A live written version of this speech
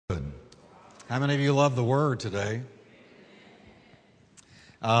How many of you love the Word today?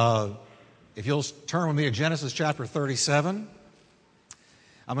 If you'll turn with me to Genesis chapter 37,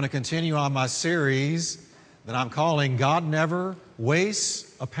 I'm going to continue on my series that I'm calling God Never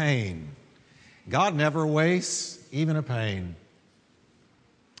Wastes a Pain. God never wastes even a pain.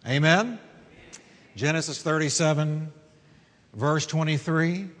 Amen? Genesis 37, verse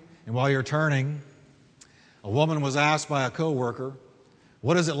 23. And while you're turning, a woman was asked by a co-worker,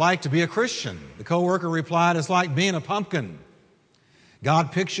 "What is it like to be a Christian?" The co-worker replied, "It's like being a pumpkin.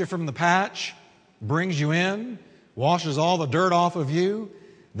 God picks you from the patch, brings you in, washes all the dirt off of you,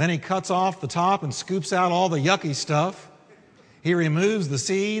 then He cuts off the top and scoops out all the yucky stuff. He removes the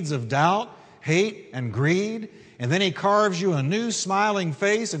seeds of doubt, hate, and greed, and then He carves you a new smiling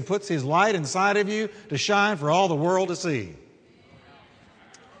face and puts His light inside of you to shine for all the world to see."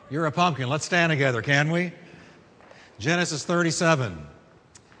 You're a pumpkin. Let's stand together, can we? Genesis 37.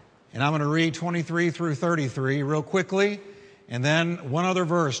 And I'm going to read 23 through 33 real quickly. And then one other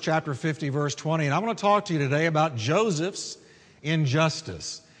verse, chapter 50, verse 20. And I'm going to talk to you today about Joseph's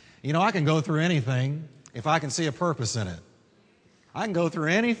injustice. You know, I can go through anything if I can see a purpose in it. I can go through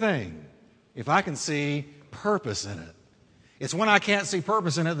anything if I can see purpose in it. It's when I can't see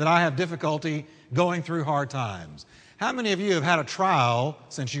purpose in it that I have difficulty going through hard times. How many of you have had a trial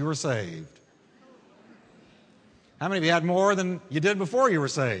since you were saved? How many of you had more than you did before you were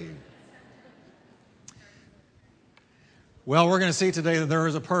saved? Well, we're going to see today that there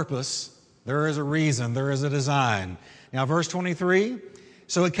is a purpose, there is a reason, there is a design. Now, verse 23,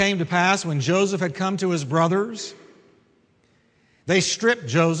 "So it came to pass when Joseph had come to his brothers, they stripped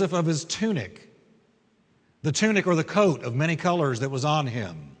Joseph of his tunic, the tunic or the coat of many colors that was on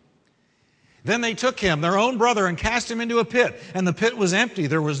him. Then they took him, their own brother, and cast him into a pit, and the pit was empty.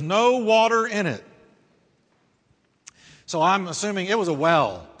 There was no water in it." So I'm assuming it was a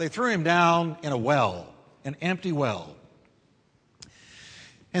well. They threw him down in a well, an empty well.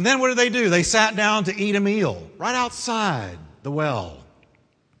 And then what did they do? They sat down to eat a meal right outside the well.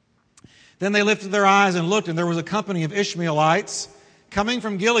 Then they lifted their eyes and looked, and there was a company of Ishmaelites coming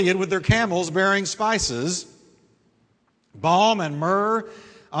from Gilead with their camels bearing spices, balm and myrrh,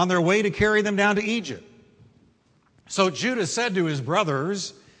 on their way to carry them down to Egypt. So Judah said to his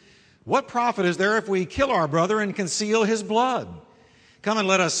brothers, "What profit is there if we kill our brother and conceal his blood? Come and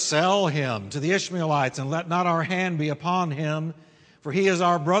let us sell him to the Ishmaelites, and let not our hand be upon him, for he is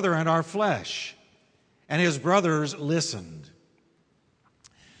our brother and our flesh." And his brothers listened.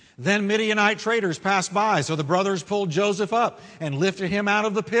 Then Midianite traders passed by, so the brothers pulled Joseph up and lifted him out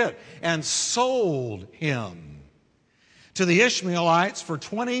of the pit and sold him to the Ishmaelites for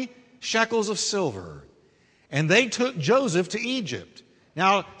 20 shekels of silver. And they took Joseph to Egypt.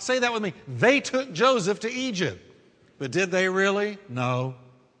 Now, say that with me. They took Joseph to Egypt. But did they really? No.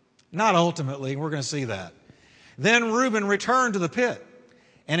 Not ultimately. We're going to see that. Then Reuben returned to the pit.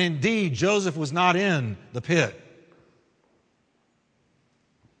 And indeed, Joseph was not in the pit.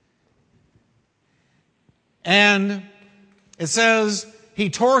 And it says, he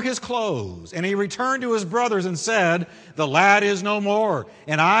tore his clothes, and he returned to his brothers and said, "The lad is no more,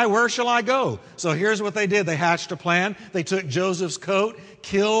 and I, where shall I go?" So here's what they did. They hatched a plan. They took Joseph's coat,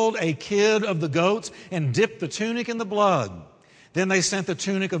 killed a kid of the goats, and dipped the tunic in the blood. Then they sent the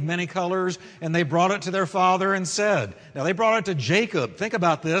tunic of many colors, and they brought it to their father and said, now they brought it to Jacob, think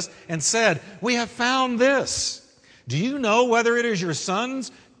about this, and said, "We have found this. Do you know whether it is your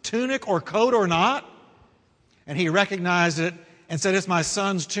son's tunic or coat or not?" And he recognized it and said, "It's my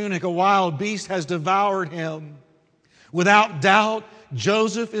son's tunic. A wild beast has devoured him." Without doubt,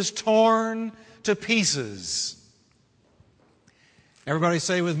 Joseph is torn to pieces. Everybody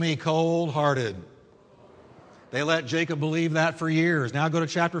say with me, cold-hearted. They let Jacob believe that for years. Now go to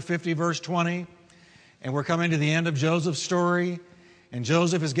chapter 50, verse 20. And we're coming to the end of Joseph's story. And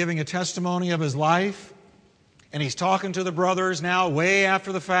Joseph is giving a testimony of his life. And he's talking to the brothers now way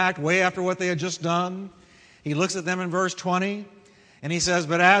after the fact, way after what they had just done. He looks at them in verse 20. And he says,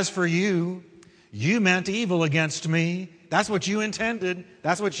 "But as for you, you meant evil against me." That's what you intended.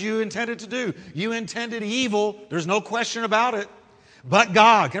 That's what you intended to do. You intended evil. There's no question about it. "But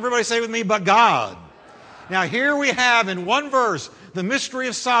God." Can everybody say with me, "But God"? Now here we have in one verse the mystery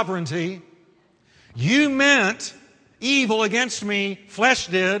of sovereignty. You meant evil against me, flesh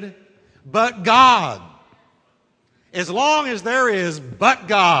did, but God. As long as there is "but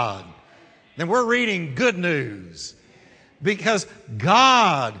God," then we're reading good news. Because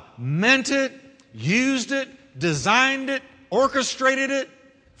God meant it, used it, designed it, orchestrated it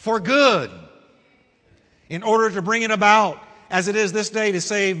for good in order to bring it about as it is this day to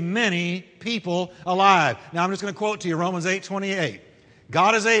save many people alive. Now I'm just going to quote to you Romans 8:28.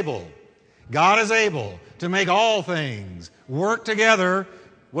 God is able. God is able to make all things work together.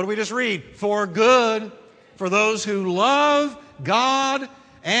 What do we just read? For good, for those who love God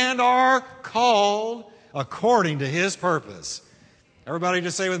and are called according to His purpose. Everybody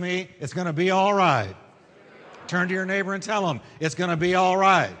just say with me, it's going to be all right. Turn to your neighbor and tell them, it's going to be all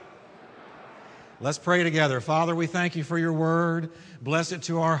right. Let's pray together. Father, we thank You for Your word. Bless it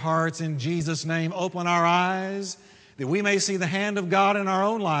to our hearts in Jesus' name. Open our eyes that we may see the hand of God in our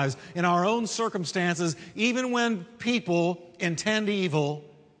own lives, in our own circumstances, even when people intend evil.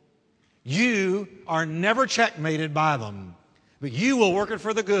 You are never checkmated by them, but You will work it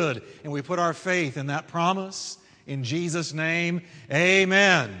for the good. And we put our faith in that promise. In Jesus' name,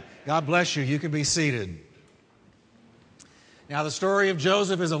 amen. God bless you. You can be seated. Now, the story of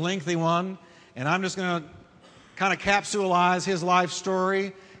Joseph is a lengthy one, and I'm just going to kind of capsulize his life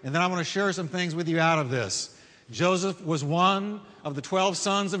story, and then I'm going to share some things with you out of this. Joseph was one of the 12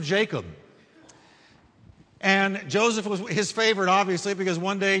 sons of Jacob. And Joseph was his favorite, obviously, because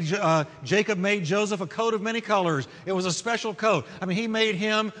one day Jacob made Joseph a coat of many colors. It was a special coat. I mean, he made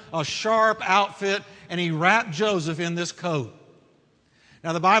him a sharp outfit, and he wrapped Joseph in this coat.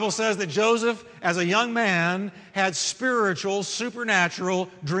 Now, the Bible says that Joseph, as a young man, had spiritual, supernatural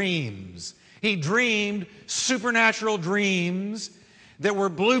dreams. He dreamed supernatural dreams that were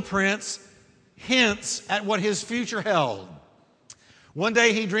blueprints, hints at what his future held. One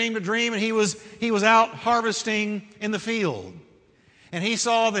day he dreamed a dream, and he was out harvesting in the field. And he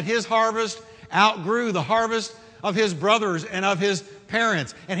saw that his harvest outgrew the harvest of his brothers and of his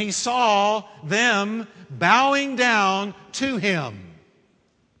parents. And he saw them bowing down to him.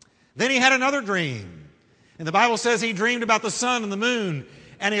 Then he had another dream. And the Bible says he dreamed about the sun and the moon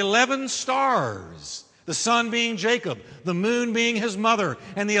and 11 stars. The sun being Jacob, the moon being his mother,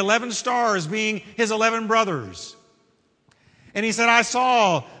 and the 11 stars being his 11 brothers. And he said, I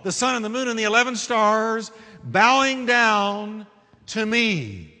saw the sun and the moon and the 11 stars bowing down to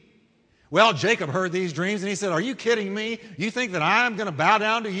me. Well, Jacob heard these dreams and he said, are you kidding me? You think that I'm going to bow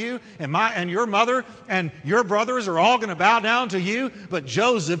down to you and your mother and your brothers are all going to bow down to you? But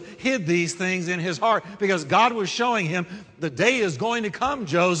Joseph hid these things in his heart because God was showing him the day is going to come,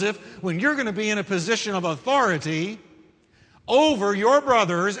 Joseph, when you're going to be in a position of authority over your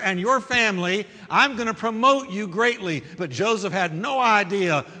brothers and your family. I'm going to promote you greatly. But Joseph had no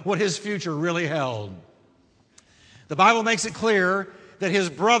idea what his future really held. The Bible makes it clear that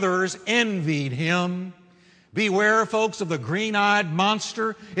his brothers envied him. Beware, folks, of the green-eyed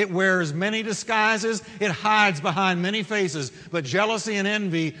monster. It wears many disguises. It hides behind many faces. But jealousy and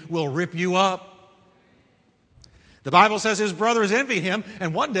envy will rip you up. The Bible says his brothers envied him,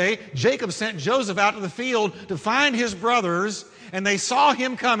 and one day Jacob sent Joseph out to the field to find his brothers, and they saw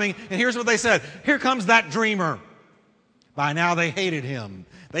him coming, and here's what they said, here comes that dreamer. By now they hated him.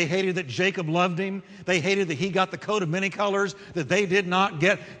 They hated that Jacob loved him. They hated that he got the coat of many colors that they did not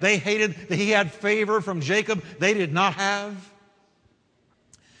get. They hated that he had favor from Jacob they did not have.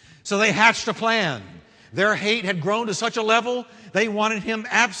 So they hatched a plan. Their hate had grown to such a level, they wanted him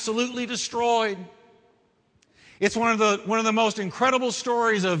absolutely destroyed. It's one of the most incredible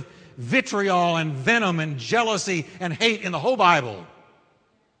stories of vitriol and venom and jealousy and hate in the whole Bible.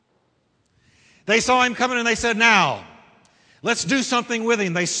 They saw him coming and they said, now, let's do something with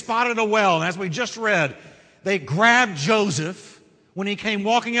him. They spotted a well, and as we just read, they grabbed Joseph when he came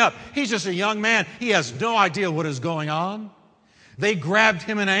walking up. He's just a young man. He has no idea what is going on. They grabbed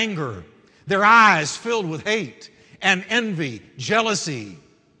him in anger, their eyes filled with hate and envy, jealousy.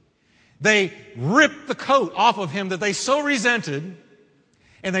 They ripped the coat off of him that they so resented,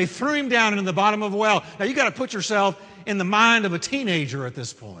 and they threw him down in the bottom of a well. Now, you got to put yourself in the mind of a teenager at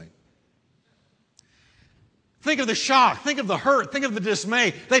this point. Think of the shock. Think of the hurt. Think of the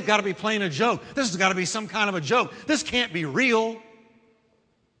dismay. They've got to be playing a joke. This has got to be some kind of a joke. This can't be real.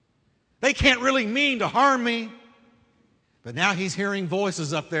 They can't really mean to harm me. But now he's hearing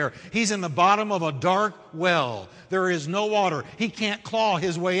voices up there. He's in the bottom of a dark well. There is no water. He can't claw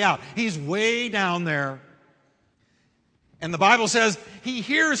his way out. He's way down there. And the Bible says he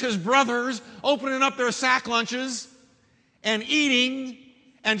hears his brothers opening up their sack lunches and eating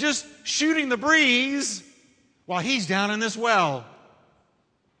and just shooting the breeze while he's down in this well.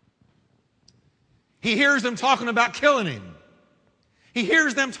 He hears them talking about killing him. He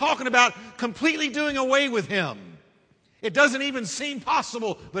hears them talking about completely doing away with him. It doesn't even seem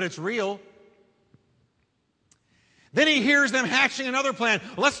possible, but it's real. Then he hears them hatching another plan.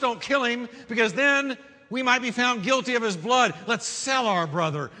 Let's don't kill him because then we might be found guilty of his blood. Let's sell our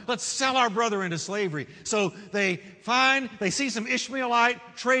brother. Let's sell our brother into slavery. So they see some Ishmaelite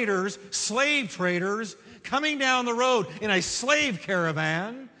traders, slave traders, coming down the road in a slave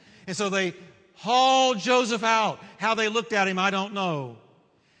caravan. And so they hauled Joseph out. How they looked at him, I don't know.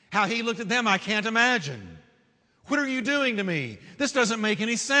 How he looked at them, I can't imagine. What are you doing to me? This doesn't make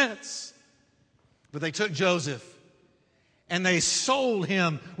any sense. But they took Joseph and they sold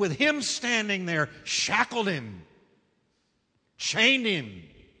him with him standing there, shackled him, chained him,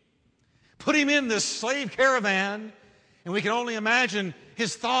 put him in this slave caravan. And we can only imagine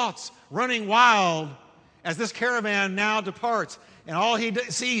his thoughts running wild as this caravan now departs. And all he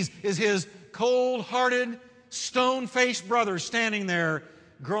sees is his cold-hearted, stone-faced brother standing there,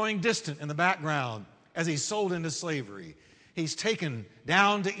 growing distant in the background as he's sold into slavery. He's taken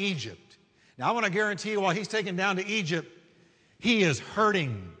down to Egypt. Now, I want to guarantee you, while he's taken down to Egypt, he is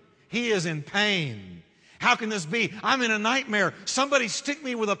hurting. He is in pain. How can this be? I'm in a nightmare. Somebody stick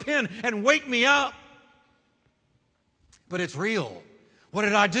me with a pin and wake me up. But it's real. What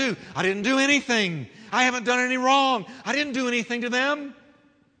did I do? I didn't do anything. I haven't done any wrong. I didn't do anything to them.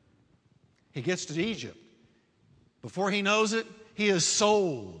 He gets to Egypt. Before he knows it, he is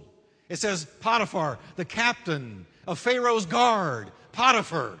sold. It says Potiphar, the captain of Pharaoh's guard,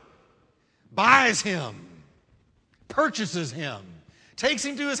 Potiphar, buys him, purchases him, takes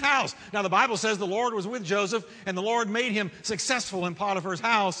him to his house. Now, the Bible says the Lord was with Joseph, and the Lord made him successful in Potiphar's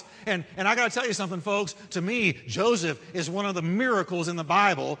house. And I got to tell you something, folks. To me, Joseph is one of the miracles in the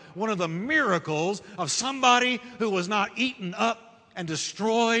Bible, one of the miracles of somebody who was not eaten up and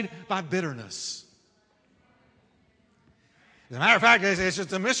destroyed by bitterness. As a matter of fact, it's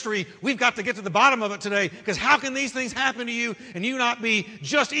just a mystery. We've got to get to the bottom of it today, because how can these things happen to you and you not be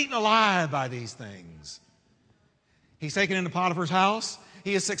just eaten alive by these things? He's taken into Potiphar's house.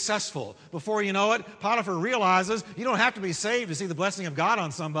 He is successful. Before you know it, Potiphar realizes you don't have to be saved to see the blessing of God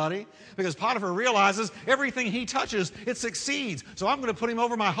on somebody, because Potiphar realizes everything he touches, it succeeds. So I'm going to put him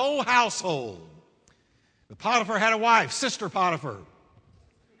over my whole household. But Potiphar had a wife, Sister Potiphar.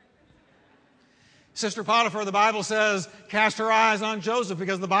 Sister Potiphar, the Bible says, cast her eyes on Joseph,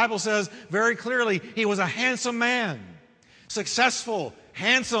 because the Bible says very clearly he was a handsome man, successful,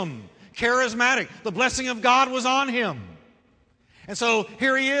 handsome, charismatic. The blessing of God was on him. And so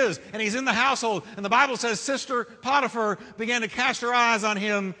here he is, and he's in the household. And the Bible says Sister Potiphar began to cast her eyes on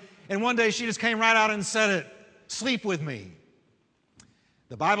him, and one day she just came right out and said it, sleep with me.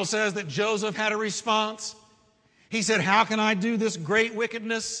 The Bible says that Joseph had a response. He said, how can I do this great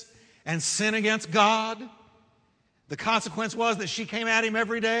wickedness and sin against God? The consequence was that she came at him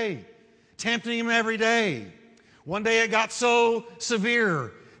every day, tempting him every day. One day it got so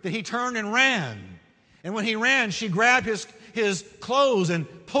severe that he turned and ran. And when he ran, she grabbed his clothes and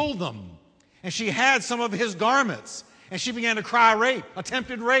pulled them. And she had some of his garments. And she began to cry rape,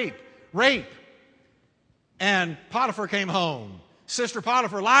 attempted rape, rape. And Potiphar came home. Sister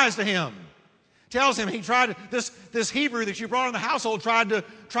Potiphar lies to him. Tells him he tried to, this Hebrew that you brought in the household tried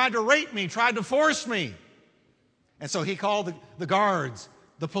to rape me, tried to force me. And so he called the guards,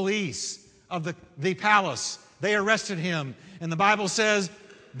 the police of the palace. They arrested him. And the Bible says,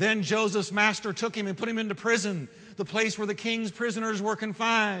 then Joseph's master took him and put him into prison, the place where the king's prisoners were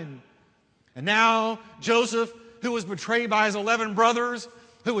confined. And now Joseph, who was betrayed by his 11 brothers,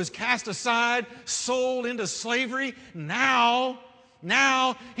 who was cast aside, sold into slavery, now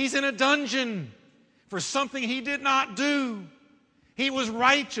he's in a dungeon for something he did not do. He was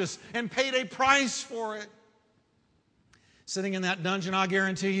righteous and paid a price for it. Sitting in that dungeon, I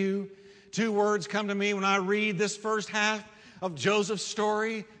guarantee you, 2 words come to me when I read this first half of Joseph's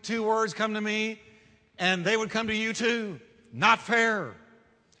story. 2 words come to me, and they would come to you too. Not fair.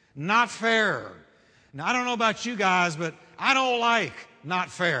 Not fair. Now, I don't know about you guys, but I don't like not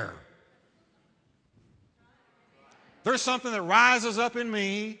fair. There's something that rises up in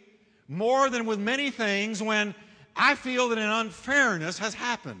me more than with many things when I feel that an unfairness has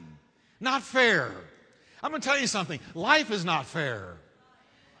happened. Not fair. I'm going to tell you something. Life is not fair.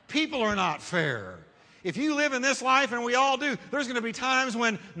 People are not fair. If you live in this life, and we all do, there's going to be times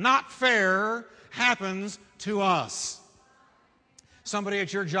when not fair happens to us. Somebody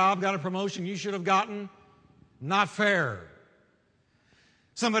at your job got a promotion you should have gotten. Not fair.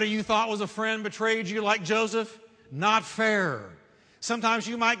 Somebody you thought was a friend betrayed you like Joseph. Not fair. Sometimes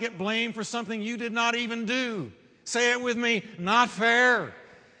you might get blamed for something you did not even do. Say it with me, not fair.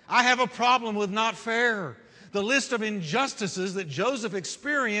 I have a problem with not fair. The list of injustices that Joseph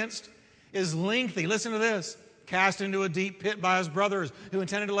experienced is lengthy. Listen to this. Cast into a deep pit by his brothers who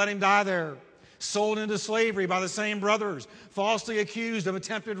intended to let him die there. Sold into slavery by the same brothers. Falsely accused of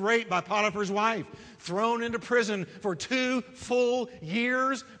attempted rape by Potiphar's wife. Thrown into prison for 2 full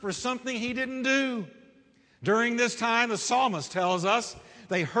years for something he didn't do. During this time, the psalmist tells us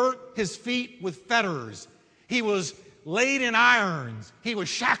They hurt his feet with fetters. He was laid in irons. He was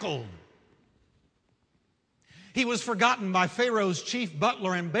shackled. He was forgotten by Pharaoh's chief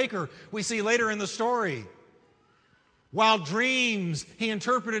butler and baker, we see later in the story. While dreams he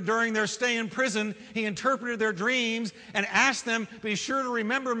interpreted during their stay in prison, he interpreted their dreams and asked them, be sure to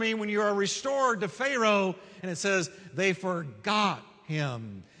remember me when you are restored to Pharaoh. And it says, they forgot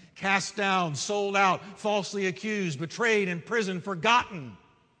him. Cast down, sold out, falsely accused, betrayed, imprisoned, forgotten.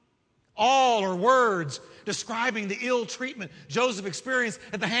 All are words describing the ill treatment Joseph experienced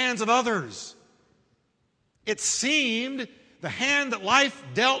at the hands of others. It seemed the hand that life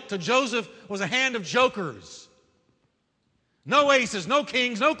dealt to Joseph was a hand of jokers. No aces, no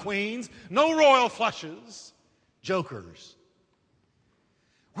kings, no queens, no royal flushes. Jokers.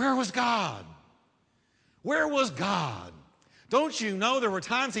 Where was God? Where was God? Don't you know there were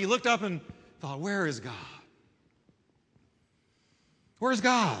times he looked up and thought, where is God? Where's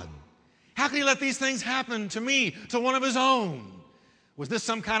God? How can he let these things happen to me, to one of his own? Was this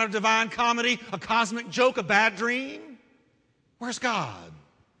some kind of divine comedy, a cosmic joke, a bad dream? Where's God?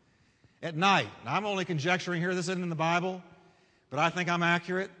 At night, now I'm only conjecturing here, this isn't in the Bible, but I think I'm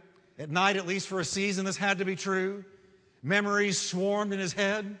accurate. At night, at least for a season, this had to be true. Memories swarmed in his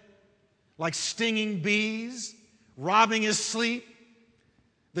head like stinging bees, robbing his sleep.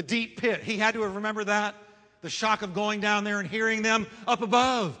 The deep pit, he had to have remembered that. The shock of going down there and hearing them up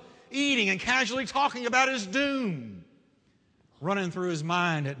above, eating and casually talking about his doom, running through his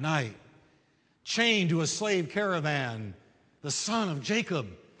mind at night. Chained to a slave caravan, the son of Jacob,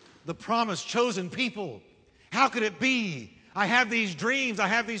 the promised chosen people. How could it be? I have these dreams, I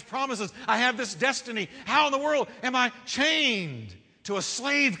have these promises, I have this destiny. How in the world am I chained to a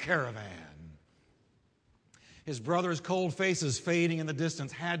slave caravan? His brother's cold faces fading in the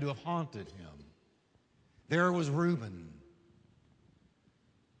distance had to have haunted him. There was Reuben.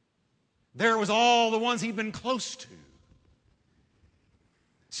 There was all the ones he'd been close to.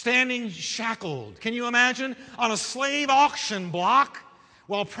 Standing shackled, can you imagine? On a slave auction block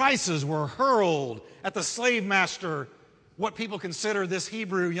while prices were hurled at the slave master, what people consider this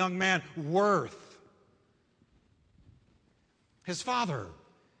Hebrew young man worth. His father,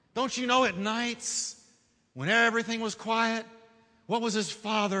 don't you know at nights when everything was quiet, what was his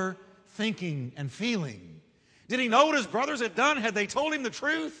father thinking and feeling? Did he know what his brothers had done? Had they told him the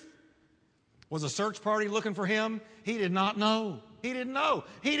truth? Was a search party looking for him? He did not know. He didn't know.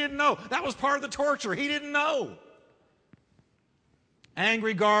 He didn't know. That was part of the torture. He didn't know.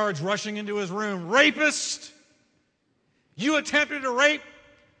 Angry guards rushing into his room. Rapist! You attempted to rape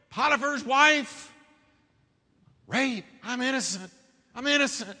Potiphar's wife? Rape? I'm innocent. I'm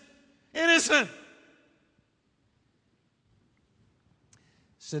innocent. Innocent!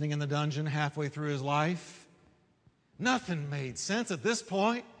 Sitting in the dungeon halfway through his life, nothing made sense at this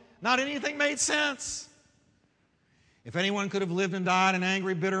point. Not anything made sense. If anyone could have lived and died an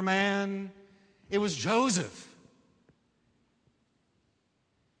angry, bitter man, it was Joseph.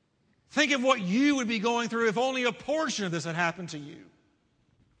 Think of what you would be going through if only a portion of this had happened to you.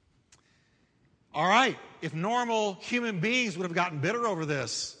 All right, if normal human beings would have gotten bitter over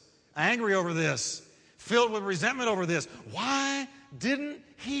this, angry over this, filled with resentment over this, why didn't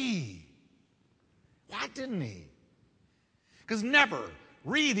he? Why didn't he? Because never,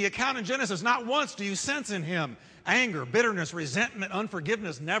 read the account in Genesis, not once do you sense in him anger, bitterness, resentment,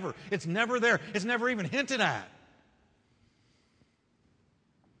 unforgiveness. Never. It's never there. It's never even hinted at.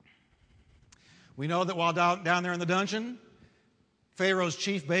 We know that while down there in the dungeon, Pharaoh's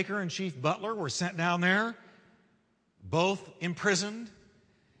chief baker and chief butler were sent down there, both imprisoned.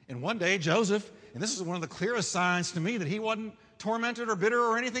 And one day Joseph, and this is one of the clearest signs to me that he wasn't tormented or bitter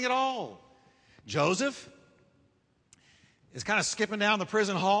or anything at all. Joseph is kind of skipping down the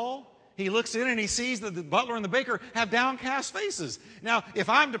prison hall. He looks in and he sees that the butler and the baker have downcast faces. Now, if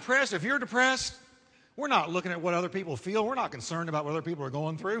I'm depressed, if you're depressed, we're not looking at what other people feel. We're not concerned about what other people are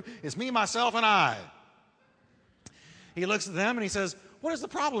going through. It's me, myself, and I. He looks at them and he says, what is the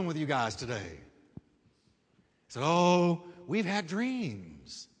problem with you guys today? He said, oh, we've had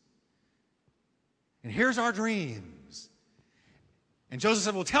dreams. And here's our dreams. And Joseph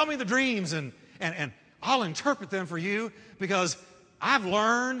said, well, tell me the dreams and I'll interpret them for you because I've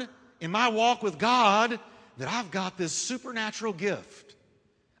learned in my walk with God that I've got this supernatural gift.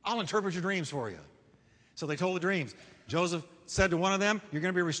 I'll interpret your dreams for you. So they told the dreams. Joseph said to one of them, you're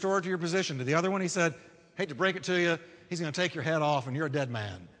going to be restored to your position. To the other one, he said, hate to break it to you, he's going to take your head off and you're a dead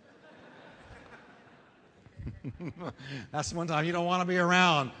man. That's one time you don't want to be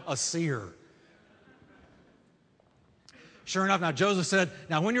around a seer. Sure enough, now Joseph said,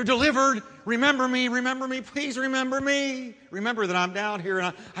 now when you're delivered, remember me, please remember me. Remember that I'm down here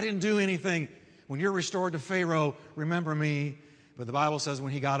and I didn't do anything. When you're restored to Pharaoh, remember me. But the Bible says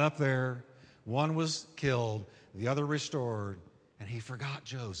when he got up there, one was killed, the other restored, and he forgot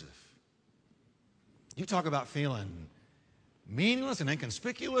Joseph. You talk about feeling meaningless and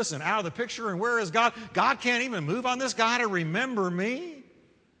inconspicuous and out of the picture, and where is God? God can't even move on this guy to remember me.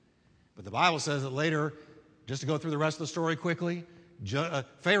 But the Bible says that later, just to go through the rest of the story quickly,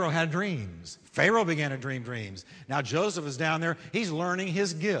 Pharaoh had dreams. Pharaoh began to dream dreams. Now Joseph is down there. He's learning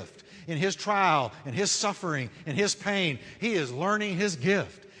his gift. In his trial, in his suffering, in his pain, he is learning his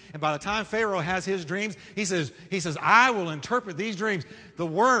gift. And by the time Pharaoh has his dreams, he says, I will interpret these dreams. The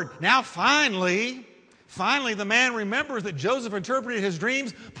word, now finally, the man remembers that Joseph interpreted his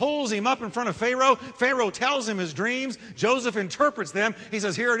dreams, pulls him up in front of Pharaoh. Pharaoh tells him his dreams. Joseph interprets them. He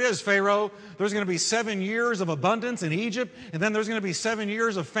says, here it is, Pharaoh. There's going to be 7 years of abundance in Egypt, and then there's going to be 7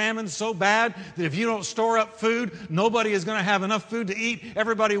 years of famine so bad that if you don't store up food, nobody is going to have enough food to eat.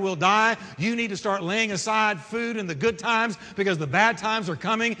 Everybody will die. You need to start laying aside food in the good times because the bad times are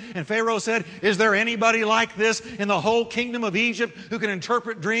coming. And Pharaoh said, is there anybody like this in the whole kingdom of Egypt who can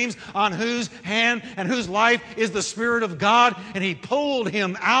interpret dreams, on whose hand and whose life is the Spirit of God? And he pulled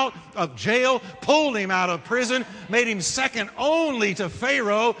him out of jail, pulled him out of prison, made him second only to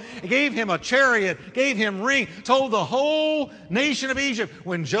Pharaoh, gave him a chariot, gave him ring, told the whole nation of Egypt,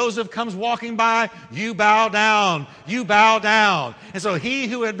 when Joseph comes walking by, you bow down, you bow down. And so he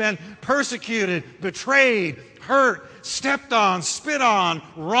who had been persecuted, betrayed, hurt, stepped on, spit on,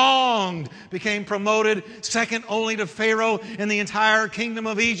 wronged, became promoted second only to Pharaoh in the entire kingdom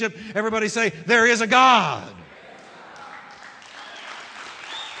of Egypt. Everybody say, there is a God.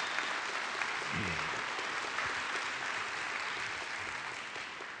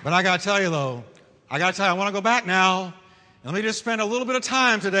 But I got to tell you, though, I want to go back now. Let me just spend a little bit of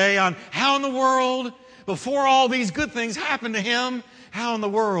time today on how in the world, before all these good things happened to him, how in the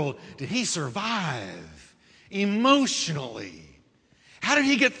world did he survive emotionally? How did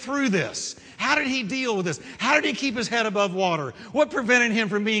he get through this? How did he deal with this? How did he keep his head above water? What prevented him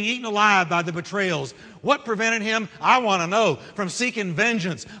from being eaten alive by the betrayals? What prevented him, I want to know, from seeking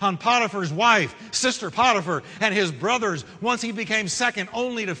vengeance on Potiphar's wife, Sister Potiphar, and his brothers once he became second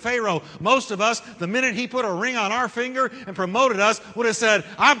only to Pharaoh? Most of us, the minute he put a ring on our finger and promoted us, would have said,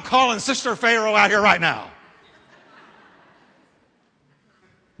 I'm calling Sister Pharaoh out here right now.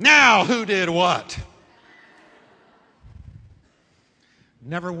 Now who did what?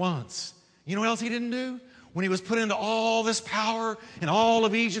 Never once. You know what else he didn't do? When he was put into all this power and all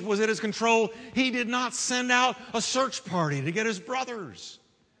of Egypt was at his control, he did not send out a search party to get his brothers.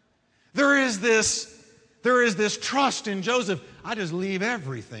 There is this trust in Joseph. I just leave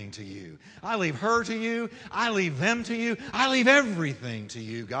everything to you. I leave her to you. I leave them to you. I leave everything to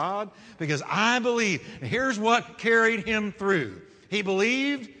you, God, because I believe. And here's what carried him through. He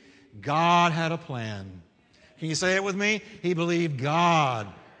believed God had a plan. Can you say it with me? He believed God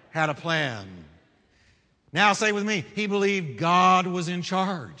had a plan. Now say with me, he believed God was in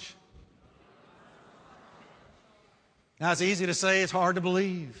charge. Now it's easy to say, it's hard to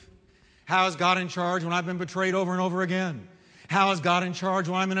believe. How is God in charge when I've been betrayed over and over again? How is God in charge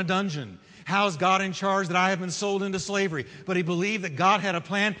when I'm in a dungeon? How is God in charge that I have been sold into slavery? But he believed that God had a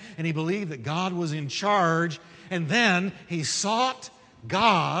plan, and he believed that God was in charge, and then he sought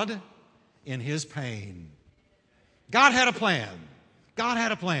God in his pain. God had a plan. God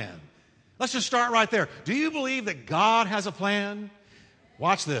had a plan. Let's just start right there. Do you believe that God has a plan?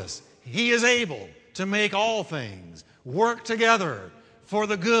 Watch this. He is able to make all things work together for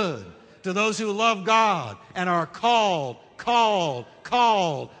the good to those who love God and are called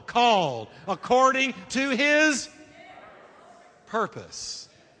according to his purpose.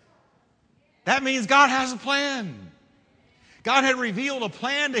 That means God has a plan. God had revealed a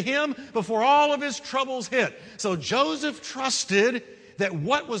plan to him before all of his troubles hit. So Joseph trusted that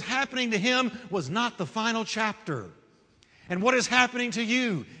what was happening to him was not the final chapter. And what is happening to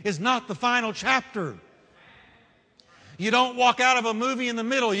you is not the final chapter. You don't walk out of a movie in the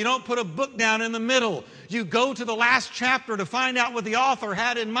middle. You don't put a book down in the middle. You go to the last chapter to find out what the author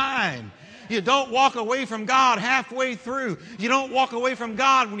had in mind. You don't walk away from God halfway through. You don't walk away from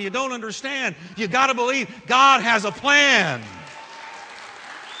God when you don't understand. You got to believe God has a plan.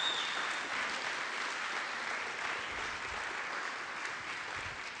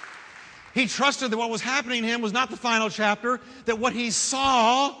 He trusted that what was happening to him was not the final chapter, that what he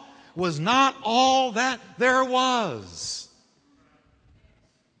saw was not all that there was.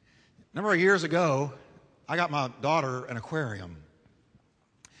 A number of years ago, I got my daughter an aquarium.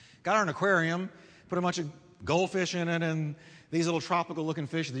 Got her an aquarium, put a bunch of goldfish in it and these little tropical-looking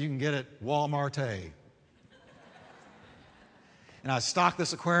fish that you can get at Walmart. And I stocked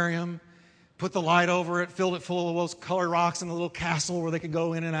this aquarium, put the light over it, filled it full of those colored rocks in a little castle where they could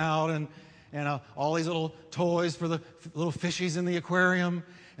go in and out, and all these little toys for the little fishies in the aquarium.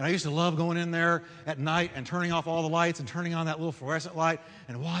 And I used to love going in there at night and turning off all the lights and turning on that little fluorescent light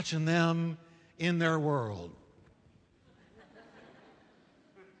and watching them in their world.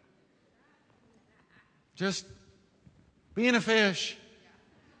 Just being a fish.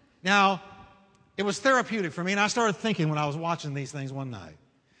 Now, it was therapeutic for me, and I started thinking when I was watching these things one night.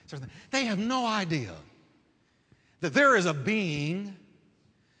 They have no idea that there is a being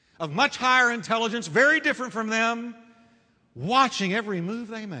of much higher intelligence, very different from them, watching every move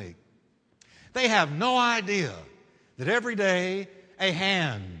they make. They have no idea that every day a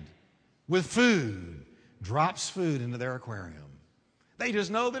hand with food drops food into their aquarium. They just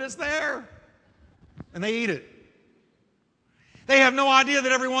know that it's there, and they eat it. They have no idea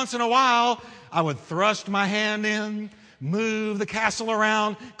that every once in a while I would thrust my hand in, move the castle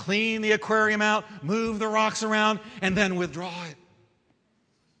around, clean the aquarium out, move the rocks around, and then withdraw it.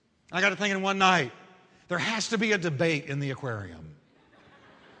 I got to thinking one night, there has to be a debate in the aquarium.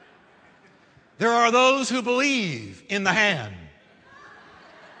 There are those who believe in the hand.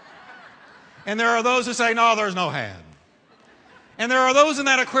 And there are those who say, no, there's no hand. And there are those in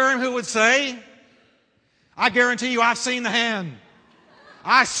that aquarium who would say, I guarantee you I've seen the hand.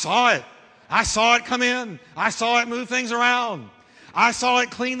 I saw it. I saw it come in. I saw it move things around. I saw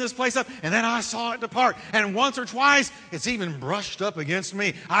it clean this place up, and then I saw it depart. And once or twice, it's even brushed up against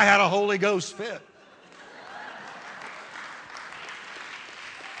me. I had a Holy Ghost fit.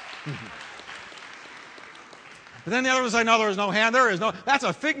 But then the other would say, no, there is no hand. There is no. That's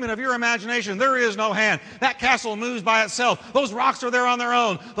a figment of your imagination. There is no hand. That castle moves by itself. Those rocks are there on their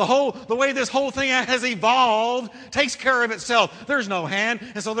own. The way this whole thing has evolved takes care of itself. There's no hand.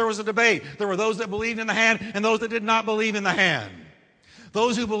 And so there was a debate. There were those that believed in the hand and those that did not believe in the hand.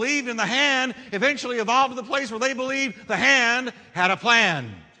 Those who believed in the hand eventually evolved to the place where they believed the hand had a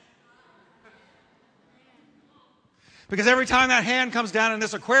plan. Because every time that hand comes down in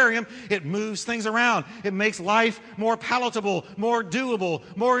this aquarium, it moves things around. It makes life more palatable, more doable,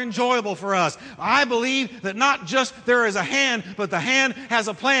 more enjoyable for us. I believe that not just there is a hand, but the hand has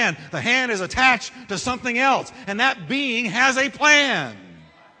a plan. The hand is attached to something else, and that being has a plan.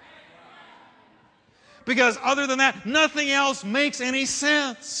 Because other than that, nothing else makes any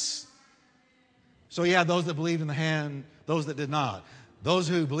sense. So you had those that believed in the hand, those that did not. Those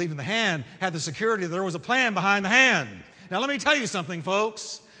who believed in the hand had the security that there was a plan behind the hand. Now let me tell you something,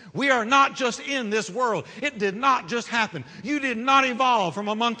 folks. We are not just in this world. It did not just happen. You did not evolve from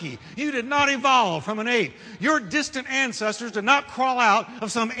a monkey. You did not evolve from an ape. Your distant ancestors did not crawl out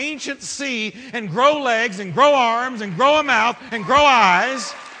of some ancient sea and grow legs and grow arms and grow a mouth and grow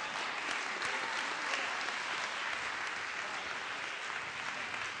eyes.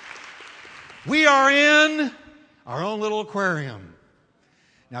 We are in our own little aquarium.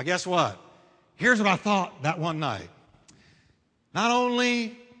 Now, guess what? Here's what I thought that one night. Not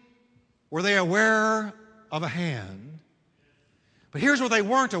only were they aware of a hand, but here's what they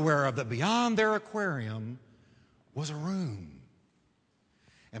weren't aware of, that beyond their aquarium was a room.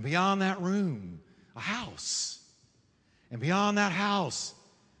 And beyond that room, a house. And beyond that house,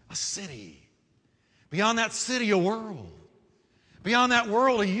 a city. Beyond that city, a world. Beyond that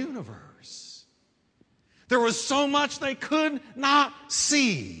world, a universe. There was so much they could not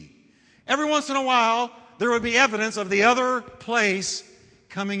see. Every once in a while, there would be evidence of the other place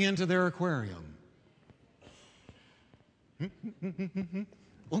coming into their aquarium. And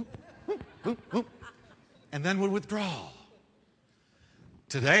then would withdraw.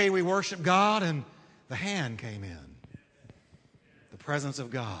 Today we worship God and the hand came in. The presence of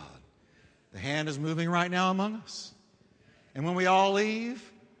God. The hand is moving right now among us. And when we all leave,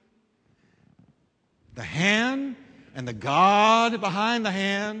 the hand and the God behind the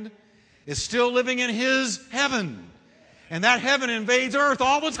hand is still living in His heaven. And that heaven invades earth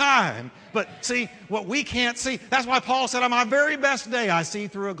all the time. But see, what we can't see, that's why Paul said, on my very best day, I see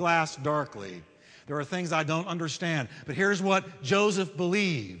through a glass darkly. There are things I don't understand. But here's what Joseph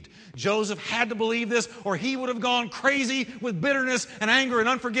believed. Joseph had to believe this, or he would have gone crazy with bitterness and anger and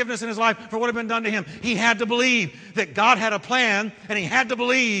unforgiveness in his life for what had been done to him. He had to believe that God had a plan, and he had to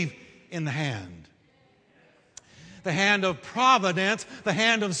believe in the hand. The hand of providence, the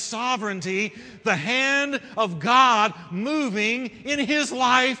hand of sovereignty, the hand of God moving in his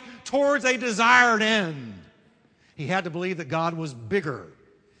life towards a desired end. He had to believe that God was bigger,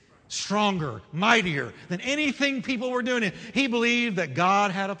 stronger, mightier than anything people were doing. He believed that God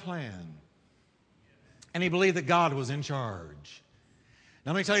had a plan. and he believed that God was in charge.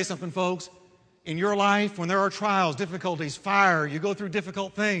 Now, let me tell you something, folks. In your life, when there are trials, difficulties, fire, you go through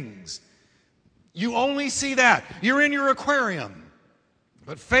difficult things, you only see that. You're in your aquarium.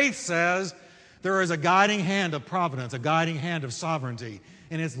 But faith says there is a guiding hand of providence, a guiding hand of sovereignty,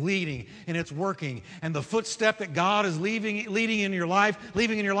 and it's leading and it's working. And the footstep that God is leaving in your life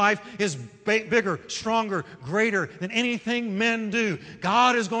is bigger, stronger, greater than anything men do.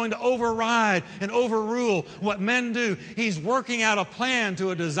 God is going to override and overrule what men do. He's working out a plan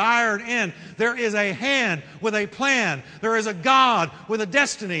to a desired end. There is a hand with a plan. There is a God with a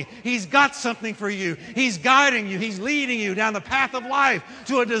destiny. He's got something for you. He's guiding you. He's leading you down the path of life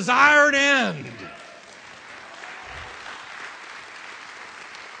to a desired end.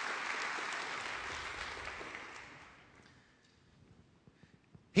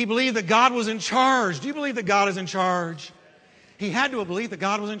 He believed that God was in charge. Do you believe that God is in charge? He had to have believed that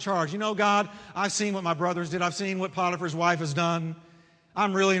God was in charge. You know, God, I've seen what my brothers did. I've seen what Potiphar's wife has done.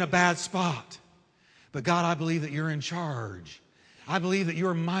 I'm really in a bad spot. But God, I believe that you're in charge. I believe that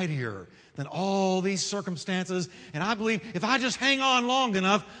you're mightier than all these circumstances. And I believe if I just hang on long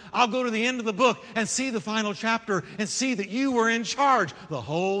enough, I'll go to the end of the book and see the final chapter and see that you were in charge the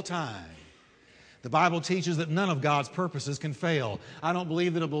whole time. The Bible teaches that none of God's purposes can fail. I don't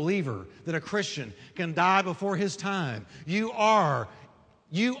believe that a believer, that a Christian, can die before his time. You are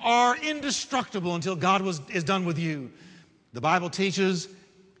indestructible until God is done with you. The Bible teaches,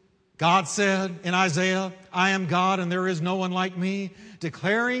 God said in Isaiah, I am God and there is no one like me,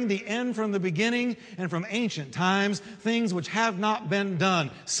 declaring the end from the beginning and from ancient times, things which have not been done,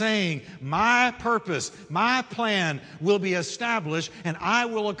 saying, my purpose, my plan will be established and I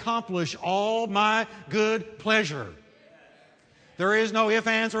will accomplish all my good pleasure. There is no ifs,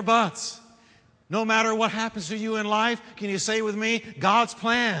 ands, or buts. No matter what happens to you in life, can you say with me, God's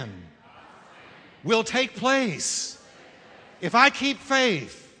plan will take place if I keep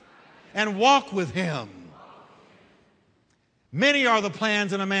faith and walk with Him. Many are the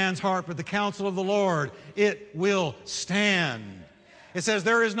plans in a man's heart, but the counsel of the Lord, it will stand. It says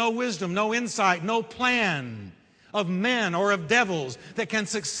there is no wisdom, no insight, no plan of men or of devils that can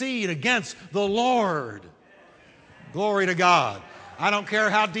succeed against the Lord. Glory to God. I don't care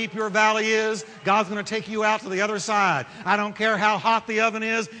how deep your valley is, God's going to take you out to the other side. I don't care how hot the oven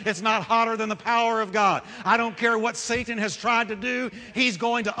is, it's not hotter than the power of God. I don't care what Satan has tried to do, he's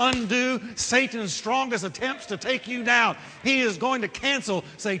going to undo Satan's strongest attempts to take you down. He is going to cancel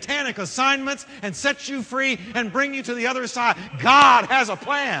satanic assignments and set you free and bring you to the other side. God has a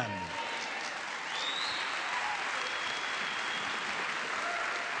plan.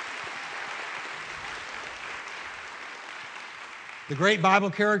 The great Bible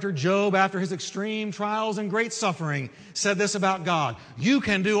character Job, after his extreme trials and great suffering, said this about God: you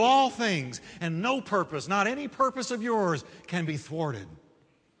can do all things, and no purpose, not any purpose of yours, can be thwarted.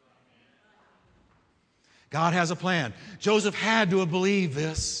 God has a plan. Joseph had to have believed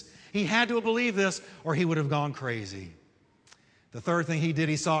this. He had to have believed this, or he would have gone crazy. The third thing he did,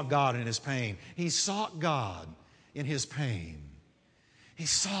 he sought God in his pain. He sought God in his pain. He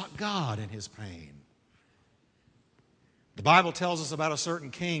sought God in his pain. The Bible tells us about a certain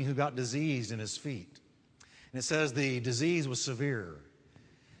king who got diseased in his feet. And it says the disease was severe.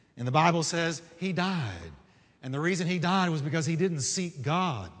 And the Bible says he died. And the reason he died was because he didn't seek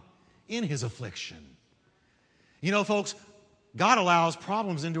God in his affliction. You know, folks, God allows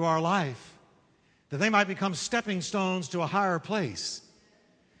problems into our life that they might become stepping stones to a higher place,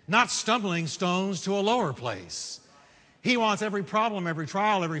 not stumbling stones to a lower place. He wants every problem, every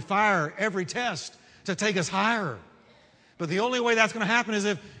trial, every fire, every test to take us higher. But the only way that's going to happen is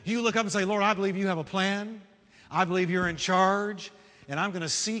if you look up and say, Lord, I believe you have a plan. I believe you're in charge, and I'm going to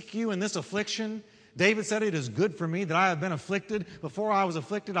seek you in this affliction. David said, it is good for me that I have been afflicted. Before I was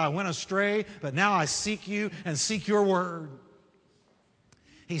afflicted, I went astray, but now I seek you and seek your word.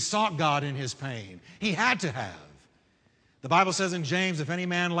 He sought God in his pain. He had to have. The Bible says in James, if any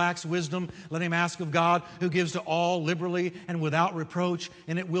man lacks wisdom, let him ask of God, who gives to all liberally and without reproach,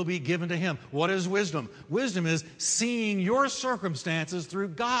 and it will be given to him. What is wisdom? Wisdom is seeing your circumstances through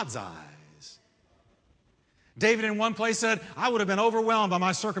God's eyes. David in one place said, I would have been overwhelmed by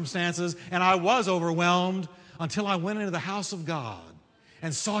my circumstances, and I was overwhelmed until I went into the house of God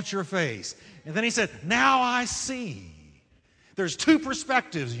and sought your face. And then he said, now I see. There's two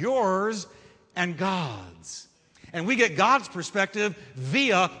perspectives, yours and God's. And we get God's perspective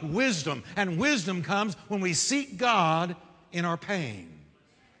via wisdom. And wisdom comes when we seek God in our pain.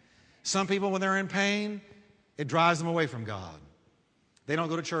 Some people, when they're in pain, it drives them away from God. They don't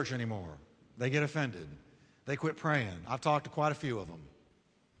go to church anymore. They get offended. They quit praying. I've talked to quite a few of them.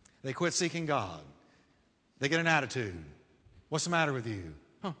 They quit seeking God. They get an attitude. What's the matter with you?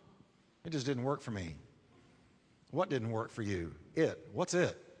 It just didn't work for me. What didn't work for you? It. What's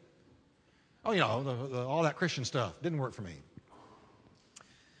it? Oh, all that Christian stuff didn't work for me.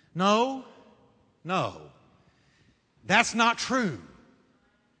 No. That's not true.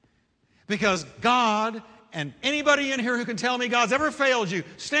 Because God, and anybody in here who can tell me God's ever failed you,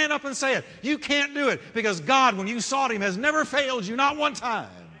 stand up and say it. You can't do it because God, when you sought Him, has never failed you, not one time.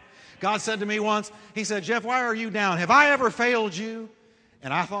 God said to me once, He said, Jeff, why are you down? Have I ever failed you?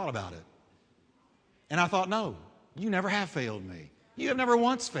 And I thought about it. And I thought, no, you never have failed me. You have never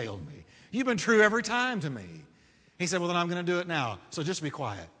once failed me. You've been true every time to me. He said, well, then I'm going to do it now. So just be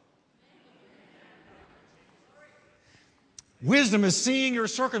quiet. Wisdom is seeing your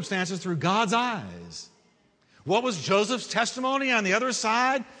circumstances through God's eyes. What was Joseph's testimony on the other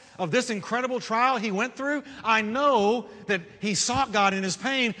side of this incredible trial he went through? I know that he sought God in his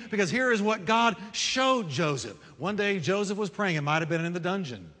pain because here is what God showed Joseph. One day Joseph was praying. It might have been in the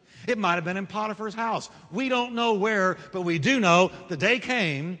dungeon. It might have been in Potiphar's house. We don't know where, but we do know the day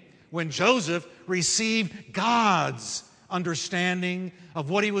came when Joseph received God's understanding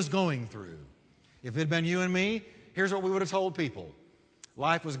of what he was going through. If it had been you and me, here's what we would have told people.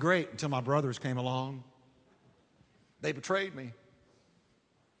 Life was great until my brothers came along. They betrayed me.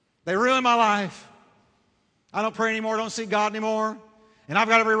 They ruined my life. I don't pray anymore, don't seek God anymore. And I've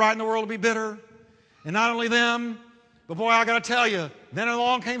got every right in the world to be bitter. And not only them, but boy, I got to tell you, then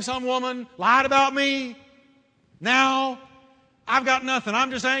along came some woman, lied about me. Now, I've got nothing. I'm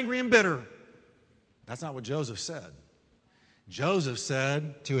just angry and bitter. That's not what Joseph said. Joseph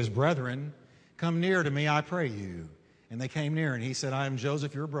said to his brethren, come near to me, I pray you. And they came near, and he said, I am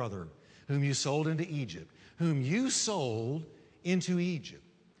Joseph, your brother, whom you sold into Egypt. Whom you sold into Egypt.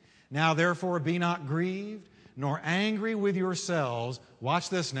 Now, therefore, be not grieved, nor angry with yourselves. Watch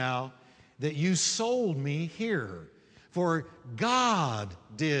this now, that you sold me here. For God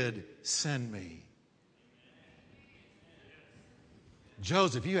did send me.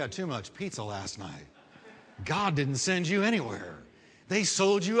 Joseph, you had too much pizza last night. God didn't send you anywhere. They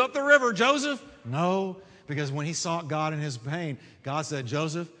sold you up the river, Joseph. No, because when he sought God in his pain, God said,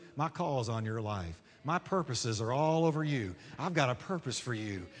 Joseph, my call is on your life. My purposes are all over you. I've got a purpose for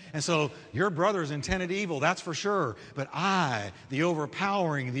you. And so your brothers intended evil, that's for sure. But I, the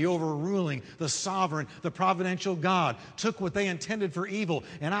overpowering, the overruling, the sovereign, the providential God, took what they intended for evil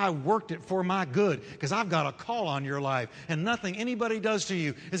and I worked it for my good because I've got a call on your life. And nothing anybody does to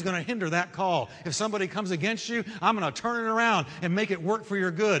you is going to hinder that call. If somebody comes against you, I'm going to turn it around and make it work for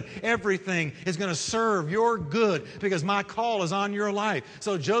your good. Everything is going to serve your good because my call is on your life.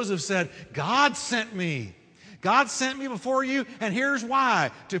 So Joseph said, God sent me. God sent me before you, and here's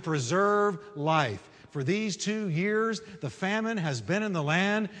why: to preserve life. For these 2 years, the famine has been in the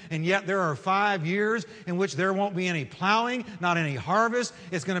land, and yet there are 5 years in which there won't be any plowing, not any harvest.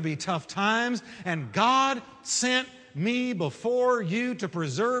 It's going to be tough times, and God sent me before you to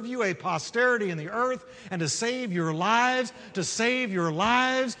preserve you a posterity in the earth and to save your lives, to save your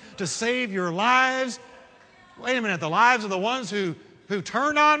lives, to save your lives. Wait a minute, the lives of the ones who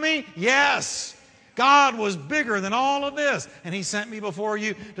turned on me? Yes. God was bigger than all of this, and He sent me before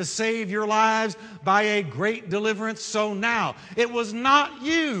you to save your lives by a great deliverance. So now, it was not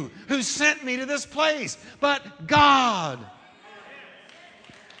you who sent me to this place, but God.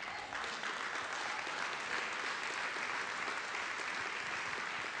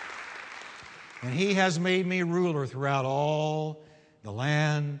 And He has made me ruler throughout all the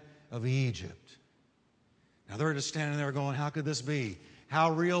land of Egypt. Now they're just standing there going, how could this be? How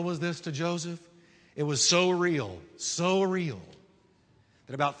real was this to Joseph? It was so real,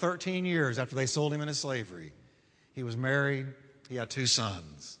 that about 13 years after they sold him into slavery, he was married, he had 2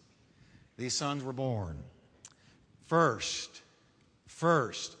 sons. These sons were born. First,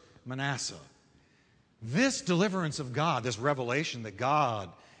 Manasseh. This deliverance of God, this revelation that God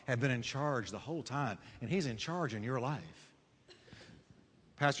had been in charge the whole time, and He's in charge in your life.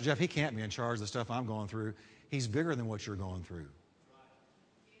 Pastor Jeff, He can't be in charge of the stuff I'm going through. He's bigger than what you're going through.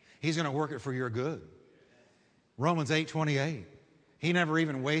 He's going to work it for your good. Romans 8:28. He never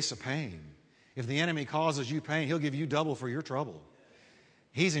even wastes a pain. If the enemy causes you pain, he'll give you double for your trouble.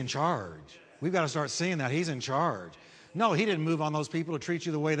 He's in charge. We've got to start seeing that. He's in charge. No, He didn't move on those people to treat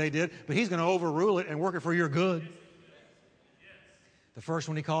you the way they did, but He's going to overrule it and work it for your good. The first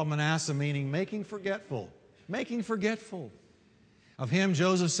one He called Manasseh, meaning making forgetful. Making forgetful. Of him,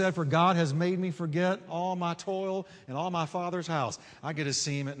 Joseph said, for God has made me forget all my toil and all my father's house. I get to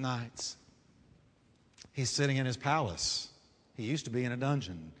see him at nights. He's sitting in his palace. He used to be in a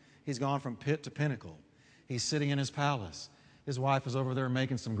dungeon. He's gone from pit to pinnacle. He's sitting in his palace. His wife is over there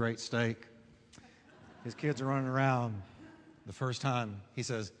making some great steak. His kids are running around. The first time he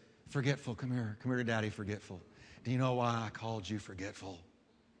says, forgetful, come here. Come here to Daddy, forgetful. Do you know why I called you forgetful?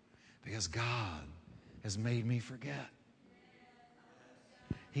 Because God has made me forget.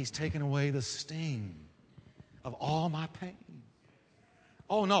 He's taken away the sting of all my pain.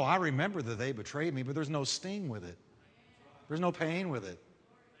 Oh, no, I remember that they betrayed me, but there's no sting with it. There's no pain with it.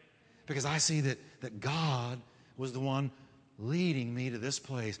 Because I see that God was the one leading me to this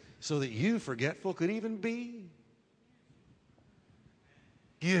place so that you, forgetful, could even be.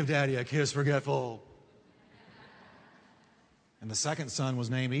 Give Daddy a kiss, forgetful. And the second son was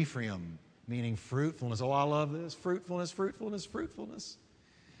named Ephraim, meaning fruitfulness. Oh, I love this. Fruitfulness, fruitfulness, fruitfulness.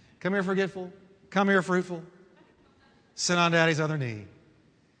 Come here, forgetful. Come here, fruitful. Sit on Daddy's other knee.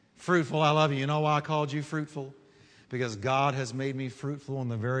 Fruitful, I love you. You know why I called you fruitful? Because God has made me fruitful in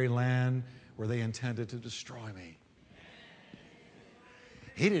the very land where they intended to destroy me.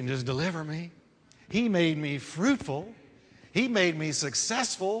 He didn't just deliver me. He made me fruitful. He made me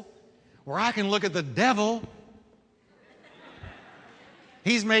successful where I can look at the devil.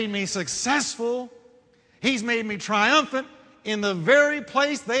 He's made me successful. He's made me triumphant in the very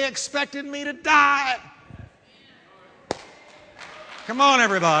place they expected me to die. Come on,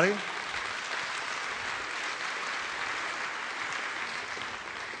 everybody.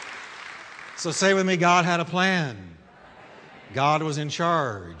 So say with me, God had a plan. God was in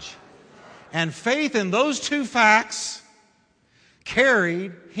charge. And faith in those two facts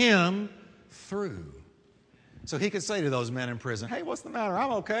carried him through. So he could say to those men in prison, hey, what's the matter?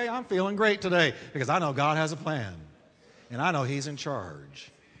 I'm okay. I'm feeling great today because I know God has a plan. And I know He's in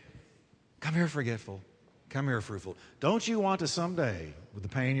charge. Come here, forgetful. Come here, fruitful. Don't you want to someday, with the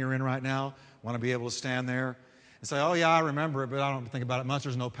pain you're in right now, want to be able to stand there and say, oh, yeah, I remember it, but I don't think about it much.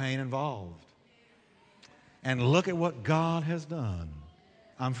 There's no pain involved. And look at what God has done.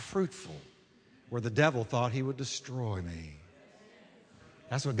 I'm fruitful where the devil thought he would destroy me.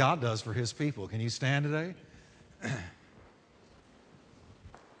 That's what God does for His people. Can you stand today?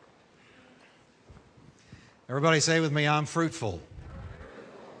 Everybody say with me, I'm fruitful.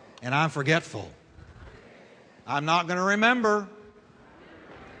 And I'm forgetful. I'm not going to remember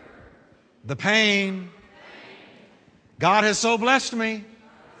the pain. God has so blessed me.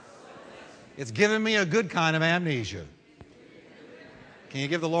 It's given me a good kind of amnesia. Can you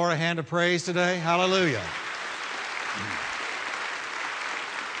give the Lord a hand of praise today? Hallelujah.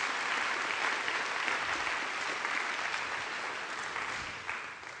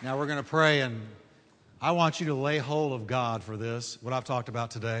 Now we're going to pray, and I want you to lay hold of God for this, what I've talked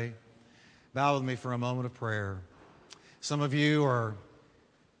about today. Bow with me for a moment of prayer. Some of you are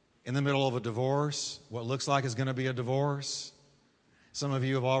in the middle of a divorce, what looks like is going to be a divorce. Some of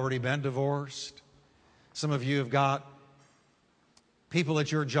you have already been divorced. Some of you have got people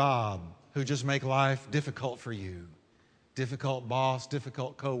at your job who just make life difficult for you. Difficult boss,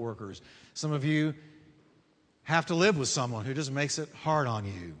 difficult coworkers. Some of you have to live with someone who just makes it hard on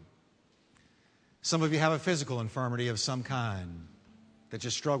you. Some of you have a physical infirmity of some kind that you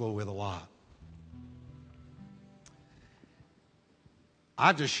struggle with a lot.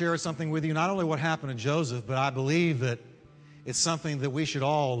 I've just shared something with you, not only what happened to Joseph, but I believe that it's something that we should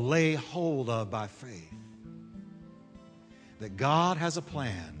all lay hold of by faith. That God has a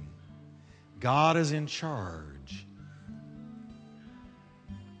plan. God is in charge.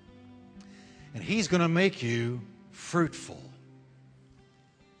 And He's going to make you fruitful.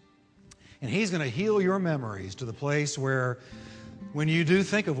 And He's going to heal your memories to the place where when you do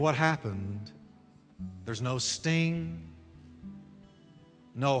think of what happened, there's no sting,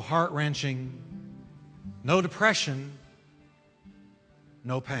 no heart-wrenching, no depression,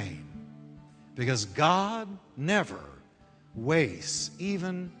 no pain. Because God never wastes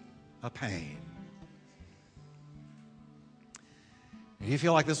even a pain. If you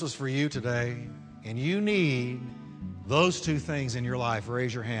feel like this was for you today and you need those two things in your life,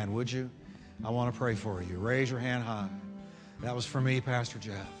 raise your hand, would you? I want to pray for you. Raise your hand high. That was for me, Pastor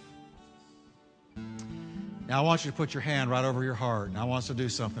Jeff. Now I want you to put your hand right over your heart, and I want us to do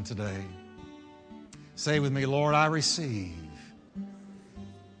something today. Say with me, Lord, I receive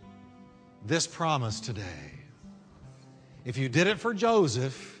this promise today. If you did it for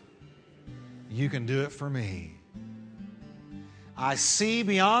Joseph, you can do it for me. I see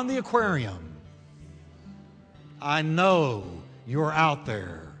beyond the aquarium. I know you're out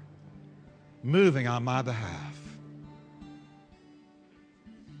there moving on my behalf.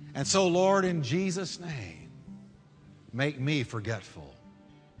 And so, Lord, in Jesus' name, make me forgetful.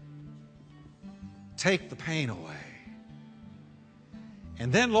 Take the pain away.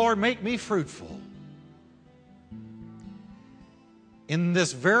 And then, Lord, make me fruitful. In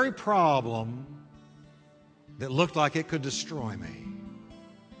this very problem that looked like it could destroy me.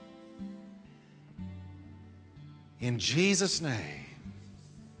 In Jesus' name,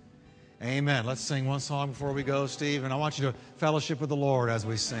 amen. Let's sing one song before we go, Steve, and I want you to fellowship with the Lord as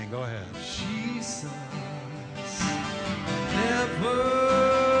we sing. Go ahead. Jesus never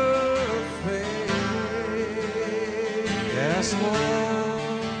fails. Yes,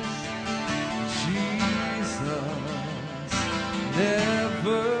 Lord. Jesus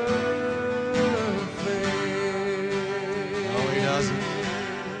never fails. No, He doesn't.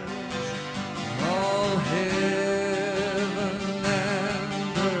 All heaven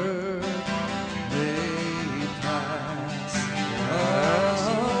and earth may pass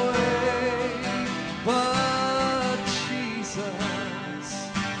away, but Jesus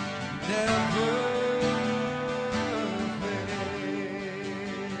never fails.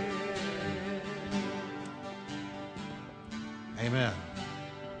 Amen.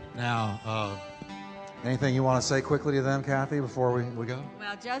 Now, anything you want to say quickly to them, Kathy, before we go?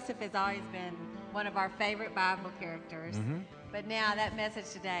 Well, Joseph has always been one of our favorite Bible characters. But now that message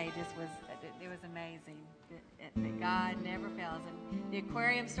today just was, it was amazing. That God never fails. And the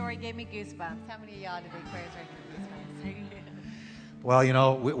aquarium story gave me goosebumps. How many of y'all did the aquarium story give you goosebumps? Well, you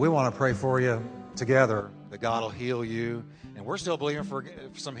know, we want to pray for you together that God will heal you. And we're still believing for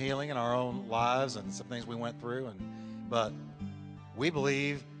some healing in our own lives and some things we went through. But we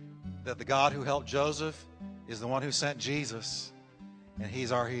believe that the God who helped Joseph is the one who sent Jesus, and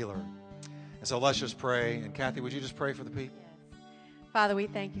He's our healer. And so let's just pray. And Kathy, would you just pray for the people? Yes. Father, we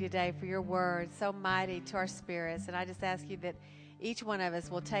thank you today for your word, so mighty to our spirits. And I just ask you that each one of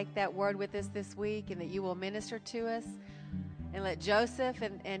us will take that word with us this week and that you will minister to us and let Joseph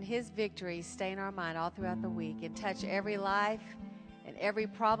and his victories stay in our mind all throughout the week and touch every life and every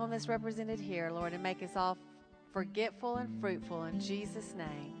problem that's represented here, Lord, and make us all forgetful and fruitful in Jesus'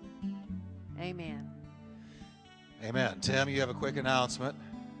 name. Amen. Amen. Tim, you have a quick announcement.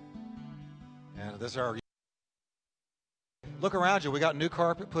 And this is our... Look around you. We got new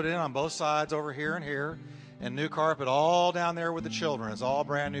carpet put in on both sides over here and here. And new carpet all down there with the children. It's all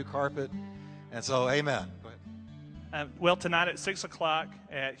brand new carpet. And so, amen. Go ahead. Well, tonight at 6 o'clock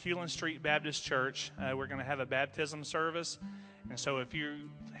at Hewlin Street Baptist Church, we're going to have a baptism service. And so if you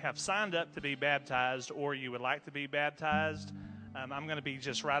have signed up to be baptized or you would like to be baptized, I'm going to be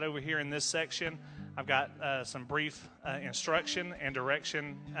just right over here in this section. I've got some brief instruction and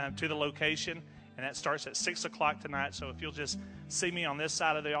direction to the location, and that starts at 6 o'clock tonight. So if you'll just see me on this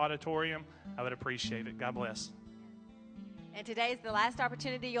side of the auditorium, I would appreciate it. God bless. And today is the last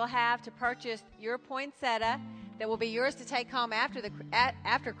opportunity you'll have to purchase your poinsettia that will be yours to take home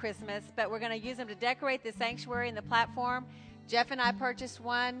after Christmas, but we're going to use them to decorate the sanctuary and the platform. Jeff and I purchased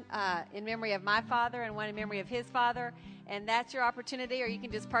one in memory of my father and one in memory of his father, and that's your opportunity, or you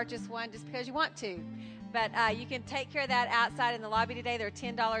can just purchase one just because you want to. But you can take care of that outside in the lobby today. They're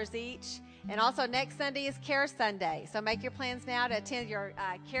 $10 each. And also next Sunday is Care Sunday, so make your plans now to attend your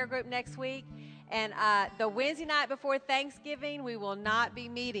care group next week. And the Wednesday night before Thanksgiving, we will not be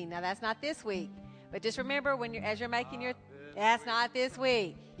meeting. Now, that's not this week, but just remember as you're making your... That's not this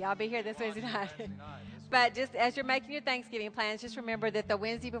week. Y'all be here this Wednesday night. But just as you're making your Thanksgiving plans, just remember that the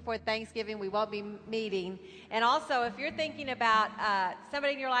Wednesday before Thanksgiving, we won't be meeting. And also, if you're thinking about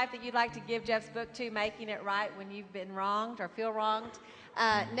somebody in your life that you'd like to give Jeff's book to, Making It Right When You've Been Wronged or Feel Wronged,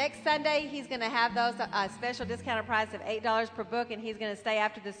 next Sunday, he's going to have those special discounted price of $8 per book, and he's going to stay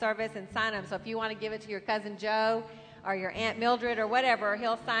after the service and sign them. So if you want to give it to your Cousin Joe or your Aunt Mildred or whatever,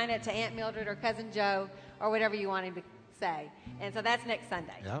 he'll sign it to Aunt Mildred or Cousin Joe or whatever you want him to say. And so that's next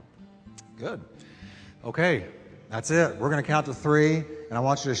Sunday. Yep. Good. Okay, that's it. We're going to count to 3, and I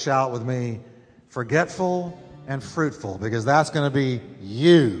want you to shout with me, forgetful and fruitful, because that's going to be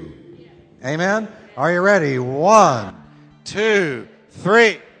you. Amen? Are you ready? 1, 2,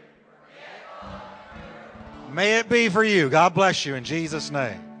 3. May it be for you. God bless you in Jesus'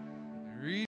 name.